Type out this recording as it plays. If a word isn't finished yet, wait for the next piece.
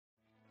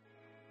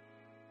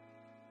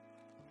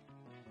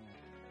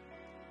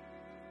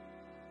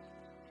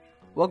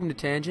Welcome to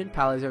Tangent,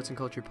 PALY's Arts and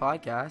Culture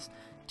podcast.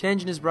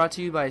 Tangent is brought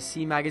to you by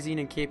C Magazine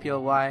and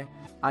KPLY.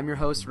 I'm your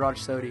host, Raj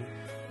Sodhi.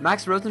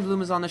 Max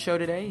Rosenblum is on the show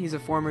today. He's a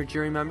former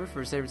jury member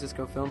for San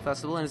Francisco Film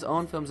Festival, and his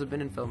own films have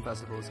been in film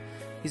festivals.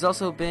 He's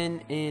also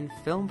been in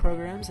film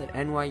programs at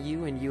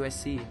NYU and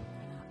USC.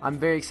 I'm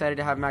very excited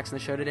to have Max on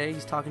the show today.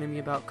 He's talking to me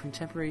about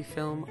contemporary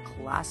film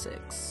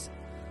classics.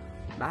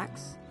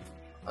 Max?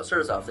 I'll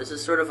start us off. This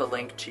is sort of a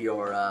link to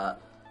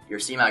your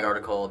C Mag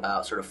article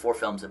about sort of 4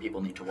 films that people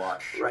need to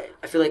watch. Right.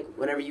 I feel like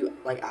whenever you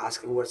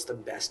ask what's the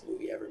best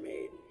movie ever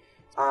made,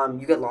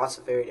 you get lots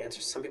of varied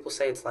answers. Some people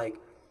say it's like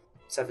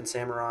Seven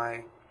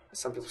Samurai.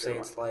 Some people say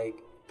it's like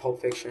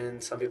Pulp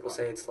Fiction. Some people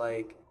say it's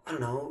like, I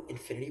don't know,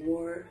 Infinity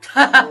War.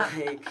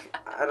 I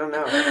don't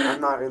know. I'm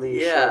not really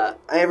sure.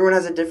 Everyone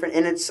has a different,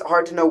 and it's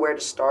hard to know where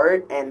to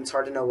start, and it's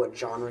hard to know what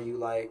genre you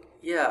like.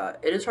 Yeah,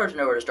 it is hard to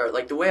know where to start.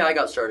 Like, the way I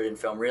got started in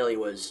film really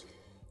was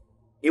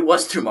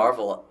through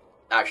Marvel,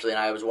 actually, and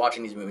I was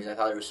watching these movies. I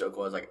thought it was so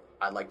cool. I was like,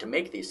 I'd like to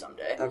make these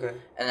someday. Okay.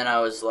 And then I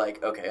was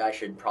like, okay, I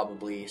should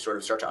probably sort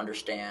of start to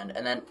understand,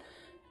 and then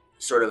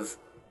sort of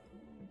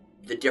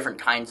the different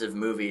kinds of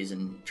movies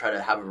and try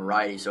to have a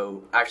variety.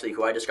 So actually,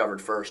 who I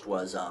discovered first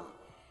was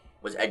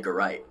Edgar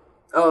Wright.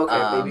 Oh,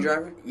 okay. Baby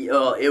Driver?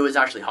 It was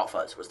actually Hot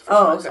Fuzz was the first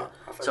one I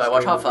saw. So I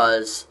watched Hot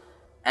Fuzz,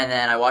 and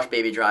then I watched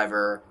Baby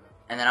Driver,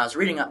 and then I was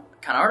reading kind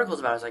of articles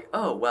about it. I was like,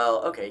 oh,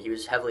 well, okay, he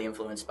was heavily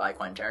influenced by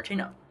Quentin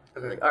Tarantino.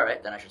 Okay. Like, all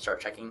right, then I should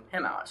start checking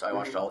him out. So I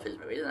watched all of his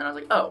movies, and then I was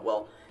like, oh,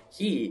 well,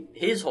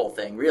 his whole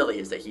thing really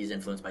is that he's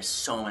influenced by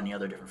so many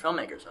other different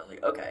filmmakers. So I was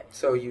like, okay,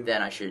 so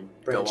then I should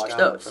go watch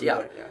those.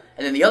 Yeah.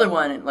 And then the other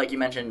one, like you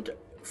mentioned,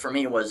 for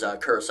me was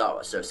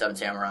Kurosawa, so Seven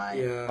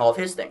Samurai, all of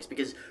his things.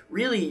 Because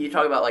really, you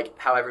talk about like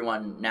how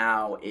everyone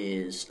now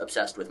is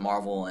obsessed with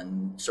Marvel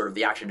and sort of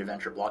the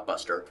action-adventure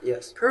blockbuster.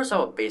 Yes.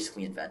 Kurosawa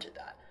basically invented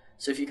that.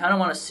 So if you kind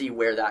of want to see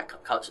where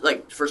that comes,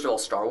 like, first of all,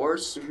 Star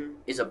Wars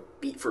is a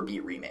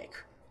beat-for-beat remake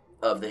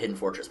of The Hidden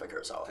Fortress by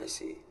Kurosawa. I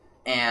see.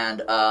 And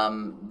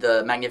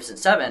The Magnificent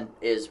Seven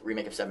is a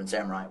remake of Seven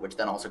Samurai, which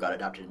then also got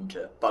adapted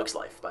into Bug's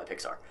Life by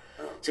Pixar.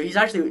 Oh. So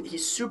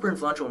he's super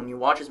influential. When you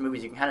watch his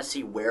movies, you can kind of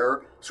see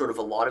where sort of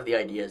a lot of the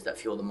ideas that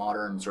fuel the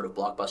modern sort of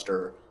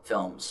blockbuster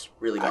films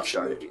really got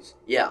started. Movies.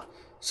 Yeah.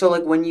 So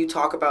like when you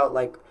talk about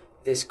like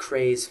this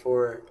craze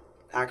for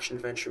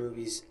action-adventure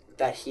movies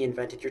that he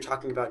invented, you're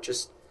talking about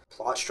just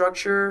plot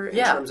structure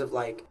in terms of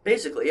like...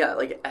 Basically, yeah.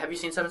 Like, have you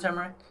seen Seven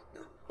Samurai?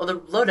 No. Well, the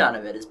lowdown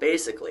of it is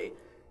basically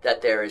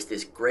that there is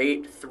this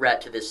great threat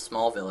to this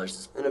small village.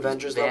 An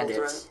Avengers level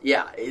threat?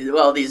 Yeah.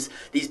 Well, these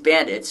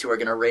bandits who are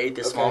going to raid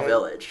this small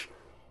village,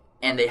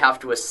 and they have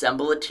to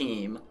assemble a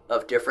team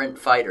of different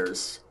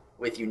fighters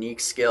with unique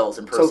skills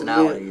and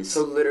personalities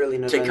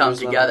to come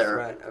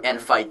together and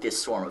fight this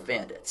swarm of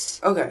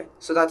bandits. Okay,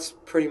 so that's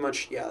pretty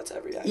much that's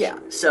every action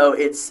movie. So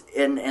it's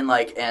and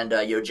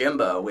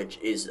Yojimbo, which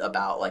is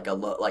about like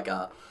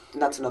a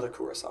and that's another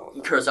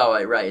Kurosawa.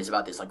 Kurosawa, right, is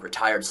about this like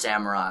retired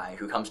samurai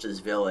who comes to this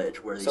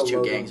village where these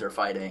two gangs are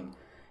fighting,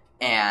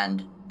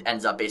 and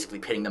ends up basically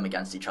pitting them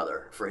against each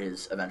other for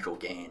his eventual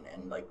gain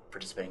and like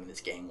participating in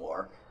this gang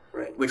war.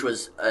 Right. Which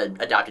was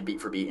adapted beat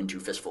for beat into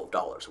Fistful of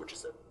Dollars, which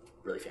is a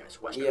really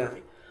famous Western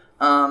movie.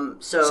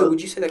 So would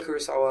you say that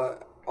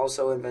Kurosawa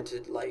also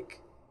invented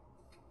like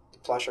the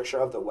plot structure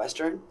of the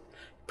Western?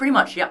 Pretty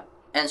much, yeah.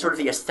 And sort of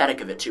the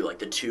aesthetic of it too, like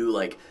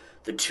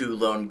the two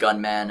lone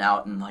gunmen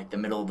out in like the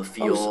middle of the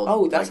field.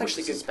 Oh, that's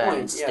actually a good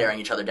point. Staring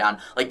each other down.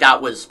 Like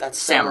that's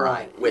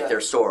samurai with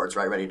their swords,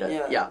 right, ready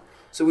to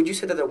So would you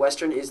say that the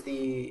Western is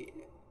the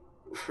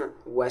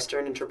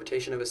Western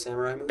interpretation of a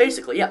samurai movie?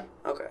 Basically, yeah.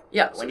 Okay.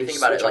 Yeah, so when you think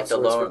about it, like the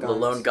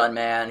lone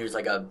gunman who's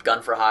like a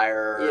gun for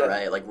hire,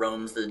 right? Like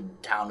roams the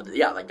town with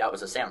like that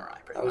was a samurai,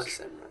 pretty much. That was a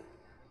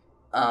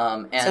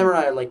samurai. And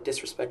samurai are like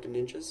disrespected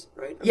ninjas,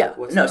 right?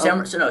 Or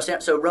yeah.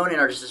 So Ronin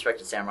are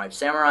disrespected samurai.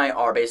 Samurai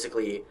are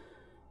basically,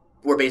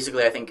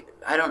 I think,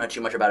 I don't know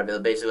too much about it,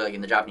 but basically like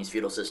in the Japanese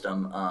feudal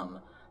system,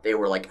 they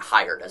were like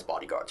hired as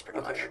bodyguards, pretty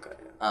much.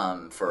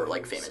 Okay. For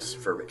like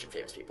for rich and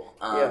famous people.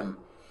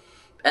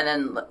 And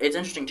then it's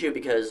interesting, too,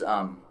 because,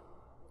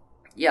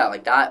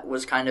 like, that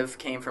was kind of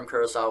came from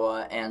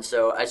Kurosawa, and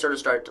so I sort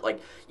of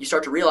you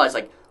start to realize,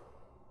 like,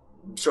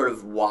 sort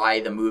of why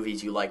the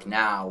movies you like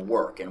now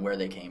work and where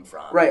they came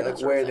from. Right,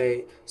 like, where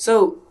they...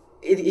 So,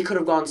 it could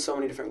have gone so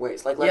many different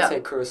ways. Like, let's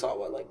say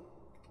Kurosawa, like,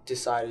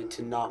 decided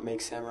to not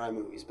make samurai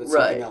movies, but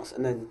something else,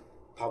 and then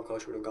pop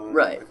culture would have gone...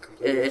 Right.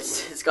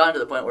 It's gotten to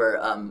the point where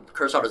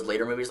Kurosawa's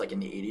later movies, like in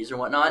the 80s or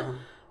whatnot,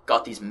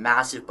 got these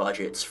massive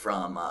budgets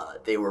from...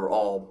 they were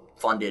all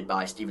funded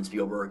by Steven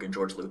Spielberg and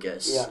George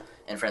Lucas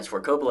and Francis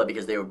Ford Coppola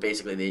because they were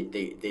basically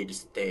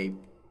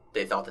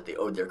they thought that they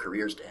owed their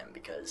careers to him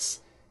because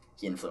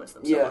he influenced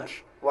them so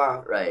much.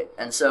 Wow. Right.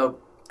 And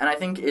I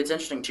think it's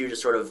interesting too,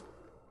 just sort of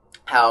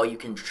how you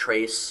can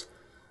trace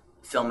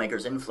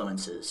filmmakers'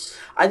 influences.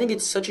 I think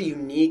it's such a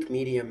unique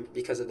medium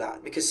because of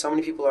that. Because so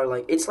many people are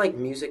like, it's like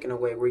music in a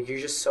way where you're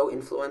just so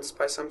influenced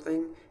by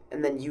something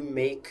and then you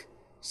make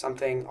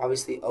something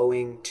obviously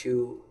owing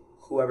to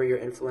whoever your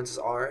influences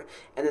are,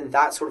 and then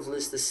that sort of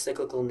lists the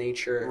cyclical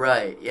nature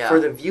Right, yeah. for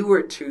the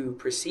viewer to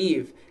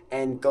perceive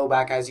and go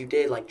back as you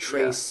did, like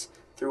trace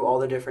through all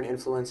the different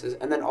influences.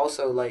 And then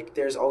also, like,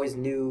 there's always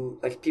new,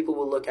 like, people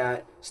will look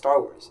at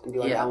Star Wars and be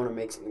like, I want to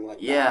make something like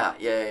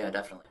that. Yeah,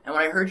 definitely. And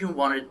when I heard you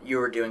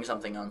were doing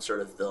something on sort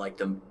of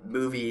the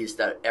movies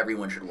that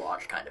everyone should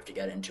watch, kind of, to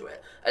get into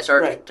it, I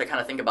started to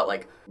kind of think about,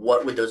 like,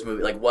 what would those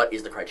movies, like, what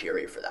is the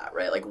criteria for that,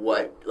 right? Like,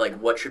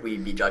 what should we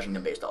be judging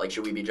them based on? Like,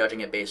 should we be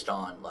judging it based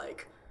on,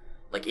 like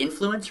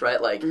influence,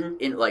 right? Like,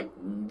 in, like,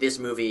 this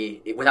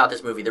movie, without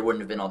this movie, there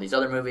wouldn't have been all these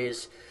other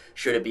movies.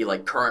 Should it be,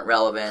 like, current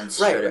relevance?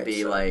 Should it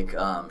be like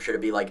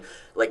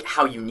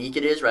how unique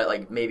it is, right?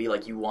 Like, maybe,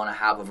 like, you want to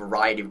have a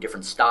variety of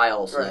different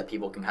styles so that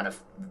people can kind of...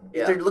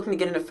 If they're looking to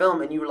get into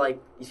film and you were like,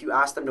 if you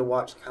ask them to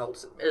watch, how old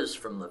is it? It was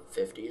from the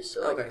 50s,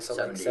 so like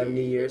 70, like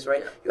 70 years,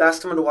 right? Yeah. You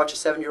ask someone to watch a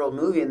 7-year-old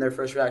movie and their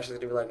first reaction is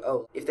going to be like,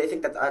 oh, if they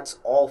think that that's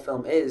all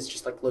film is,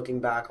 just like looking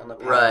back on the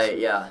past. Right,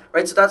 yeah.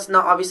 Right, so that's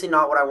obviously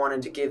not what I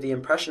wanted to give the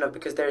impression of,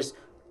 because there's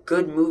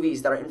good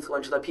movies that are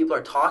influential that people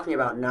are talking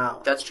about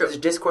now. That's true. There's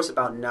discourse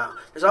about now.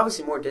 There's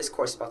obviously more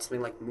discourse about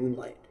something like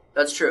Moonlight.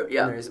 That's true,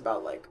 yeah. Than there is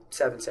about, like,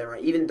 Seven Samurai.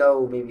 Even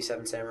though maybe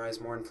Seven Samurai is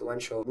more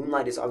influential,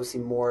 Moonlight is obviously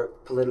more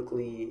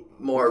politically...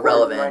 More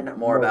relevant, right now,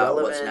 more about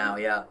relevant, what's now,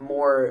 yeah.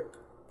 More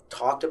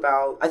talked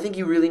about. I think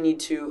you really need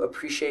to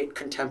appreciate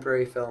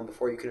contemporary film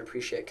before you can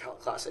appreciate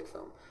classic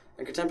film.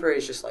 And contemporary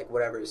is just, like,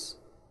 whatever's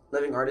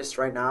living artists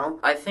right now.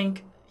 I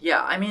think,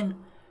 yeah, I mean...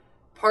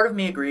 Part of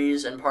me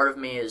agrees, and part of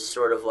me is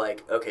sort of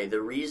like, okay,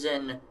 the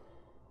reason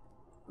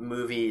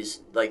movies,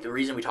 like, the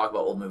reason we talk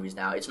about old movies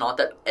now, it's not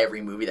that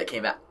every movie that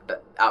came out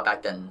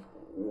back then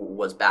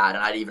was bad,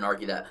 and I'd even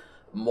argue that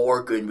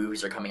more good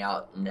movies are coming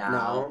out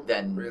now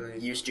than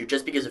used to,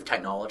 just because of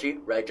technology,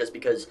 right? Just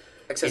because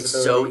it's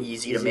so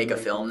easy to make a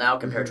film now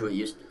compared to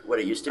what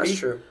it used to be. That's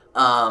true.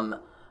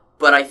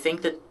 But I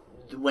think that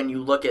when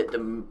you look at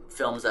the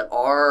films that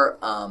are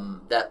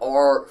from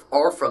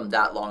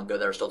that long ago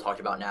that are still talked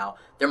about now,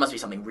 there must be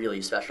something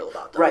really special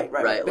about them.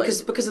 Right.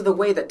 Because of the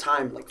way that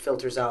time, like,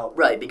 filters out.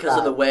 Right, because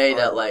of the way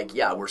that, like,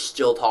 we're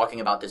still talking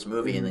about this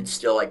movie and it's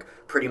still, like,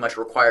 pretty much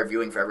required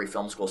viewing for every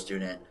film school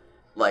student,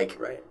 like,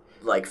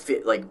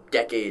 like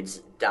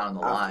decades down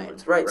the line.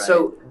 Right.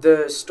 So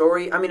the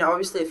story, I mean,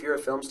 obviously if you're a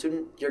film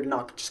student, you're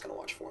not just going to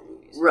watch 4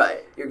 movies. Right.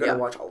 You're going to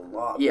watch a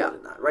lot more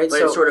than that, right? But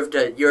so, it's sort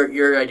of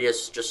your idea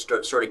is just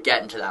sort of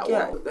get into that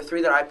world. Yeah, the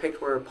 3 that I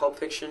picked were Pulp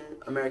Fiction,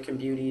 American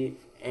Beauty,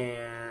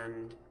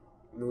 and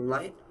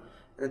Moonlight.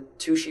 And the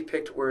 2 she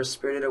picked were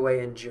Spirited Away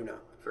and Juno.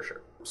 For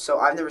sure. So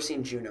I've never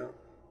seen Juno,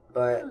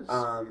 but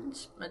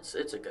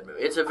it's a good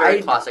movie. It's a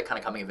very classic kind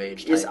of coming of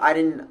age type. Yes, I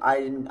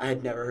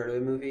had never heard of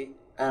the movie,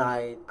 and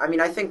I mean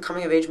I think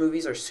coming of age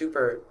movies are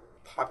super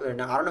popular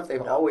now. I don't know if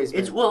they've always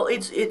been.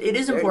 It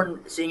is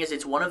important, seeing as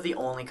it's one of the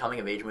only coming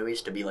of age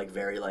movies to be, like,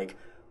 very, like,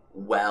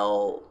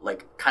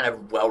 kind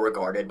of well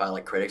regarded by,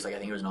 like, critics. Like, I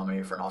think it was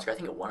nominated for an Oscar. I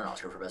think it won an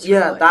Oscar for best.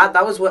 Yeah,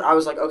 that was what I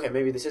was like. Okay,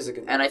 maybe this is a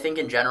good movie. And I think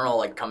in general,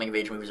 like, coming of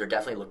age movies are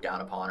definitely looked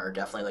down upon, or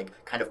definitely,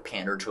 like, kind of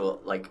pander to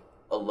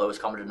a lowest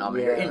common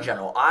denominator in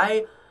general.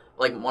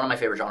 Like, one of my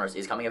favorite genres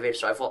is coming of age,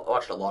 so I've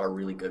watched a lot of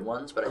really good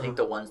ones, but I think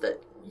the ones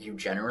that you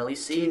generally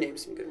see... Can you name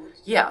some good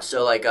ones? Yeah,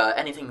 so, like,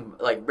 anything,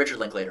 like, Richard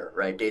Linklater,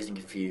 right? Dazed and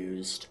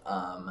Confused,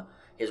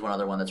 is one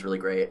other one that's really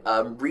great.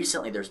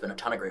 Recently, there's been a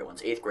ton of great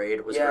ones. 8th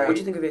Grade was great. What'd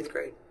you think of 8th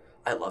Grade?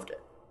 I loved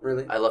it.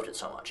 Really? I loved it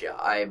so much, yeah.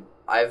 I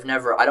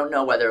don't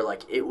know whether,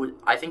 like, it was...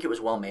 I think it was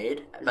well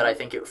made, but I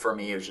think for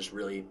me, it was just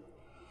really...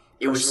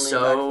 It was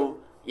so...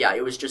 Yeah,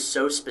 it was just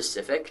so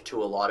specific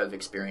to a lot of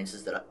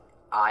experiences that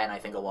I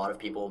think a lot of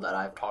people that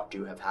I've talked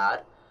to have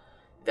had,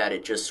 that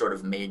it just sort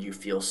of made you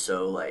feel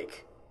so,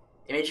 like...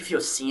 It made you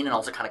feel seen and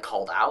also kind of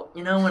called out,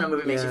 you know, when a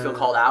movie makes you feel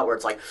called out, where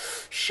it's like,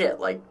 shit,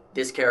 like,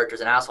 this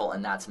character's an asshole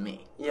and that's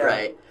me,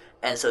 right?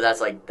 And so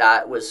that's, like,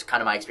 that was kind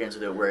of my experience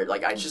with it, where,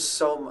 like, it just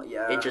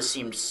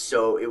seemed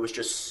so, it was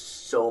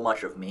just so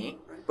much of me.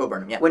 Right. Bo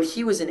Burnham, yeah. When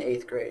he was in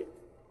 8th grade,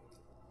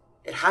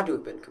 it had to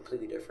have been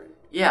completely different.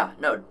 Yeah,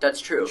 no, that's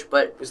true,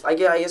 but... I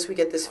guess we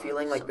get this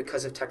feeling, like,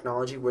 because of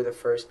technology, we're the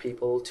first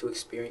people to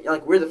experience...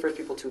 Like, we're the first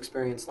people to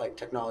experience, like,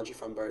 technology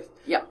from birth.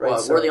 Yeah, right?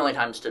 Well, we're the only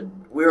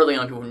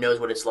people who knows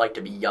what it's like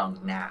to be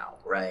young now,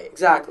 right?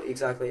 Exactly.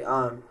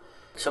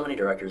 So many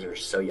directors are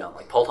so young.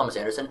 Like, Paul Thomas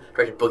Anderson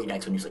directed Boogie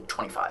Nights when he was, like,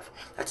 25.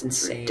 That's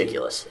insane. It's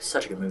ridiculous. It's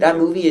such a good movie. That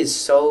movie is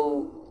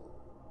so...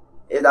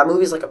 That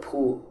movie is like a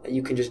pool that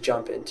you can just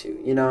jump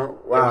into, you know?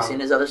 Wow. Have you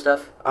seen his other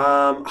stuff?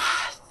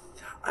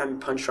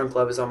 Punch Drunk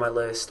Love is on my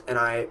list, and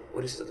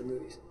what is his other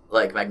movies?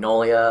 Like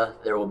Magnolia,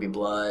 There Will Be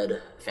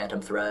Blood, Phantom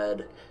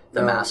Thread,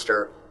 The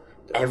Master.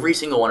 Every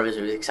single one of his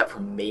movies, except for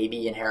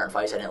maybe Inherent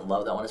Vice, I didn't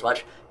love that one as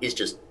much, is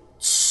just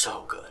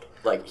so good.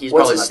 Like, he's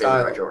probably my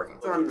favorite director working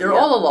with. They're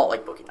all a lot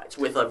like Boogie Nights,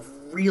 with a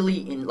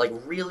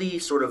really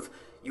sort of,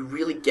 you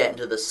really get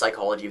into the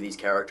psychology of these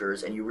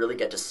characters, and you really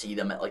get to see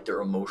them at, like,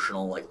 their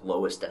emotional, like,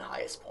 lowest and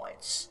highest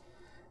points.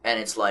 And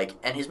it's like,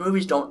 and his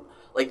movies don't,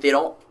 like, they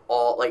don't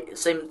all, like,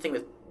 same thing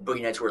with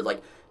Boogie Nights, where,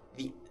 like,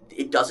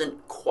 it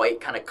doesn't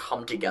quite kind of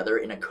come together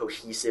in a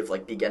cohesive,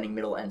 like, beginning,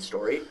 middle, end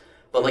story,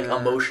 but like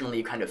emotionally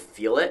you kind of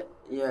feel it.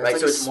 Yeah, right. Like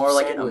so it's more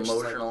like an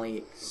emotional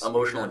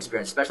yeah.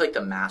 experience, especially like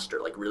the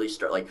master. Like really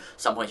start like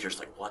some points you're just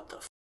like what the.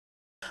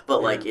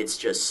 But like it's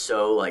just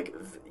so like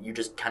you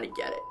just kind of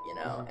get it, you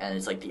know, and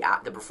it's like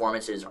the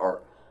performances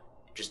are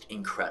just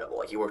incredible.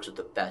 Like he works with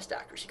the best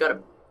actors. He got a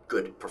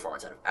good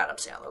performance out of Adam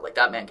Sandler. Like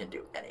that man can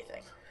do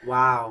anything.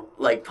 Wow.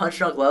 Like Punch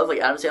Drunk Love, like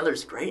Adam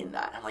Sandler's great in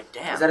that. I'm like,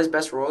 damn. Is that his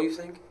best role, you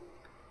think?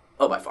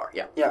 Oh, by far,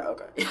 yeah. Yeah.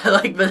 Okay. Yeah,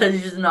 like, but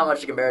there's just not much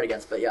to compare it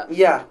against. But yeah.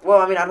 Yeah.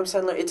 Well, I mean, Adam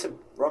Sandler. It's a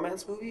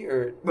romance movie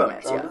or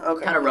romance, drama? yeah.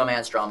 Okay. Kind of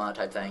romance drama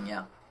type thing,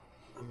 yeah.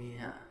 I mean,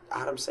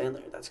 Adam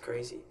Sandler. That's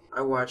crazy.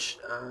 I watched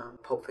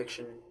Pulp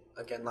Fiction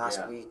again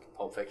last week.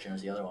 Pulp Fiction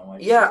is the other one. Why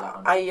did you choose that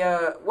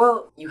one?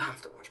 Well, you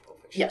have to watch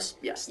Pulp Fiction.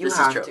 Yes. You this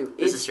have is true. to.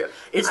 This is true.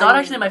 It's not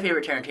actually my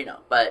favorite Tarantino,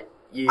 but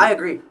I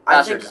agree.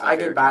 I think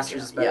Bastard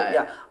Bastards is better.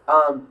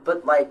 Yeah.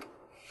 But like,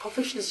 Pulp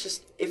Fiction is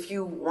just, if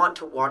you want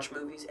to watch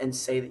movies and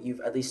say that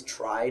you've at least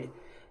tried,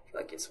 I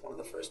feel like it's one of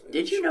the first movies.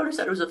 Did you notice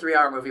that it was a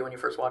 3-hour movie when you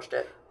first watched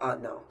it?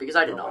 No. Because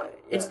I did not.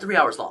 Yeah. It's 3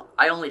 hours long.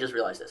 I only just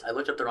realized this. I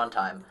looked up the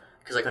runtime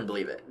because I couldn't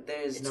believe it.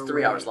 It's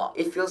 3 hours long.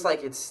 It feels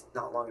like it's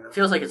not long enough. It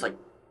feels like it's like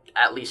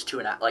at least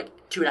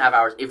 2.5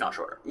 hours, if not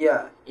shorter.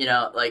 Yeah. You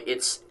know, like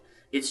it's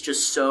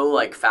just so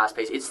like fast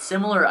paced. It's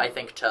similar, I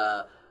think,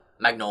 to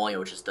Magnolia,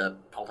 which is the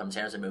Paul Thomas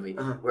Anderson movie,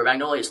 where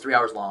Magnolia is 3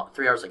 hours long.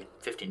 3 hours like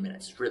 15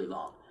 minutes. It's really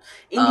long.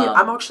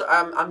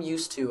 I'm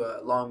used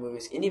to long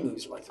movies. Indian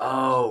movies are like 3 hours.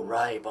 Oh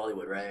right,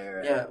 Bollywood,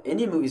 right. Yeah,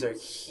 Indian movies are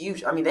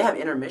huge. I mean, they have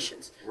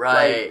intermissions.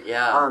 Right. Like,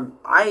 yeah.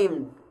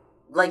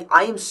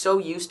 I am so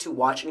used to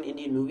watching an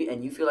Indian movie,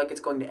 and you feel like it's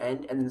going to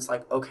end, and then it's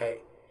like, okay,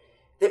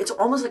 it's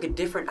almost like a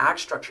different act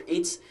structure.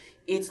 It's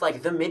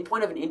like the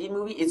midpoint of an Indian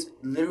movie is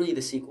literally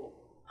the sequel.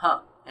 Huh.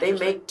 They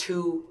make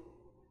two.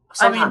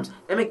 Sometimes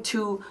they make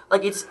two.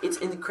 Like it's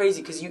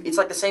crazy because it's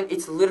like the same.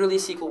 It's literally a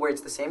sequel where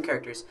it's the same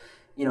characters,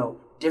 you know,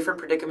 different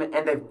predicament,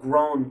 and they've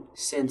grown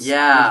since.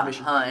 Yeah.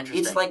 Interesting.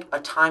 It's like a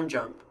time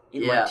jump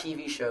in like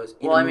TV shows.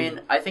 Well, I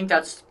mean, I think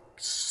that's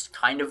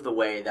kind of the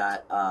way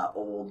that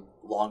old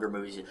longer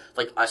movies.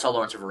 Like I saw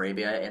Lawrence of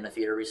Arabia in a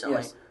theater recently.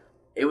 Yes.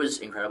 It was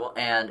incredible,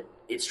 and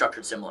it's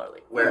structured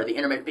similarly, where the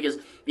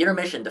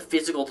intermission, the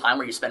physical time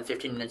where you spend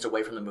 15 minutes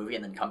away from the movie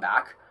and then come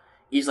back,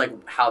 is like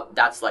how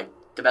that's like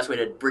the best way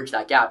to bridge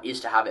that gap is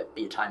to have it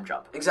be a time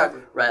jump.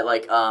 Exactly. Right,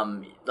 like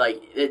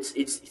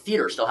it's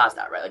theater still has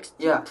that, right?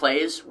 Like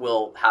plays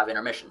will have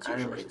intermissions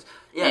usually.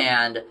 Yeah.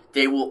 And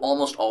they will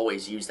almost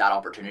always use that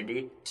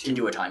opportunity to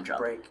do a time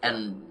jump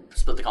and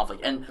split the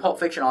conflict. And Pulp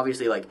Fiction,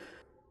 obviously, like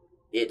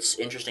it's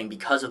interesting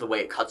because of the way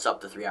it cuts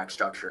up the 3-act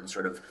structure and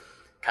sort of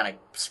kind of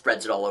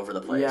spreads it all over the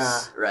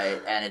place,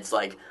 right? And it's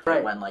like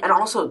when like and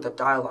also the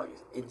dialogue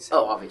is insane.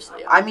 Oh,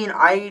 obviously, yeah. I mean,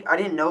 I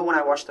didn't know when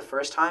I watched the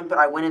first time, but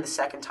I went in the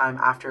second time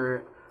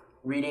after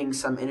reading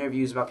some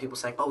interviews about people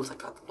saying, "Oh, it's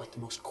like the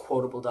most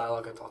quotable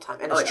dialogue of all time,"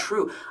 and it's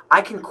true.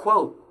 I can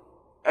quote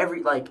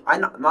every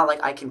not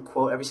like I can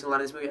quote every single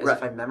line of this movie as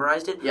if I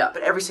memorized it. Yeah.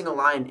 But every single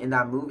line in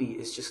that movie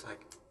is just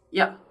like.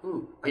 Yeah,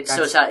 ooh, like it's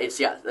so sad. It's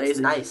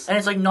nice, and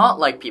it's like not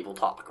like people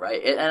talk,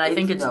 right? And I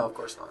think it's no, of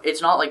course not.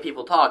 It's not like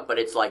people talk, but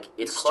it's like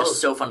it's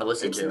just so fun to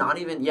listen to. It's not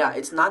even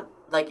it's not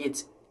like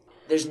it's.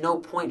 There's no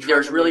point.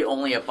 There's really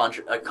only a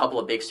couple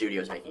of big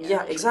studios making it.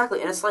 Yeah,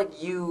 exactly, and it's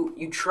like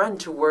you trend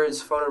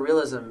towards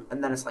photorealism,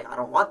 and then it's like I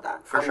don't want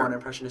that. I want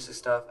impressionistic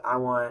stuff.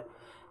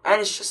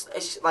 And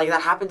it's like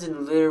that happens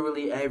in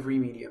literally every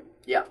medium.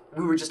 Yeah,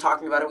 we were just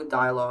talking about it with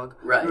dialogue.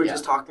 Right. We were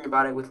just talking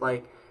about it with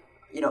like.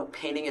 You know,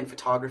 painting and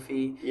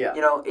photography. Yeah.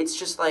 You know, it's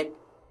just like,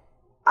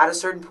 at a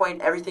certain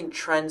point, everything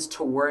trends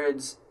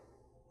towards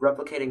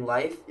replicating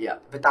life. Yeah.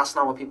 But that's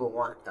not what people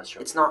want. That's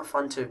true. It's not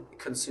fun to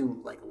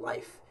consume, like,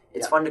 life.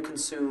 It's fun to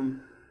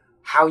consume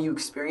how you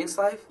experience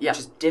life, which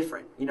is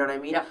different. You know what I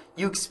mean? Yeah.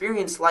 You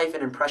experience life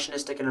in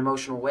impressionistic and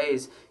emotional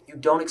ways. You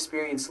don't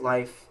experience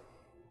life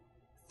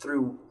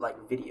through,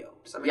 like, video.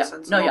 Does that make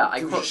sense? No,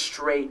 Just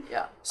straight.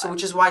 Yeah. So,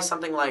 which is why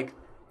something like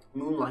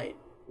Moonlight,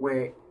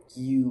 where...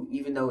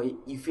 even though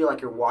you feel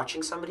like you're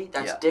watching somebody,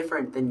 that's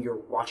different than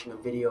you're watching a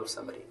video of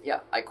somebody.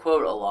 Yeah, I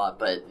quote a lot,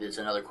 but there's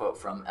another quote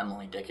from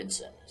Emily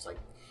Dickinson. It's like,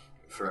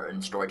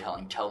 in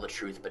storytelling, tell the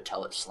truth, but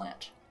tell it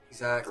slant.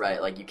 Exactly. Right?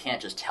 Like, you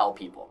can't just tell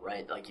people,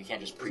 right? Like, you can't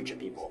just preach at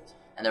people.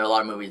 And there are a lot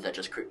of movies that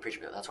just preach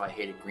at people. That's why I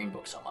hated Green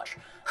Book so much.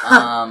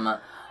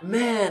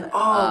 Man,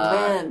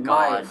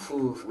 God.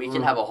 We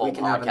can have a whole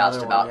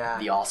podcast about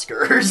the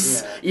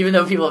Oscars, even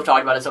though people have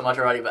talked about it so much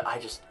already, but I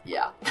just,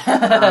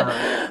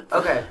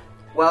 Okay.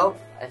 Well,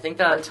 I think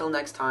that... Until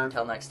next time.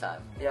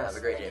 Yes. Have a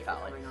great day,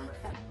 PALY.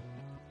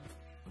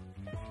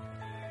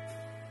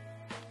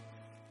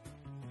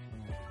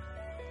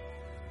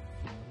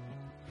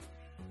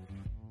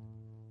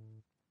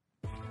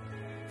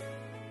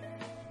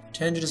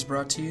 Tangent is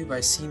brought to you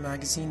by C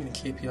Magazine and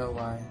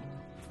KPLY.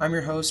 I'm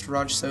your host,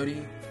 Raj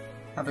Sodhi.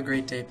 Have a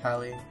great day,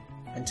 PALY.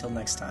 Until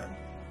next time.